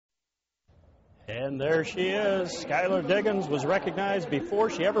And there she is. Skylar Diggins was recognized before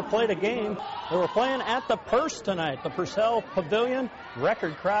she ever played a game. They were playing at the Purse tonight, the Purcell Pavilion.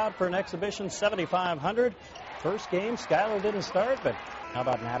 Record crowd for an exhibition, 7,500. First game, Skylar didn't start, but how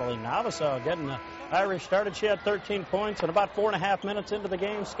about Natalie Noviso getting the Irish started? She had 13 points, and about 4.5 minutes into the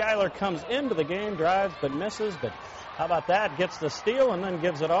game, Skylar comes into the game, drives but misses, but how about that? Gets the steal and then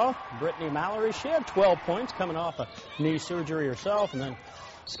gives it off. Brittany Mallory, she had 12 points coming off a knee surgery herself, and then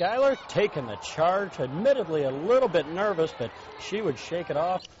Skylar taking the charge, admittedly a little bit nervous, but she would shake it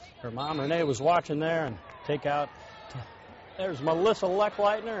off. Her mom, Renee, was watching there and take out. There's Melissa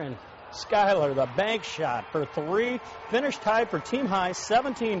Leckleitner and Skylar, the bank shot for three. Finished tied for team high,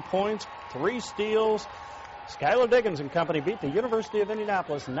 17 points, 3 steals. Skylar Diggins and company beat the University of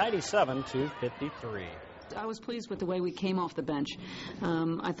Indianapolis 97-53. I was pleased with the way we came off the bench.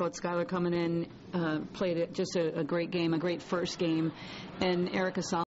 I thought Skylar coming in played just a great game, a great first game, and Erica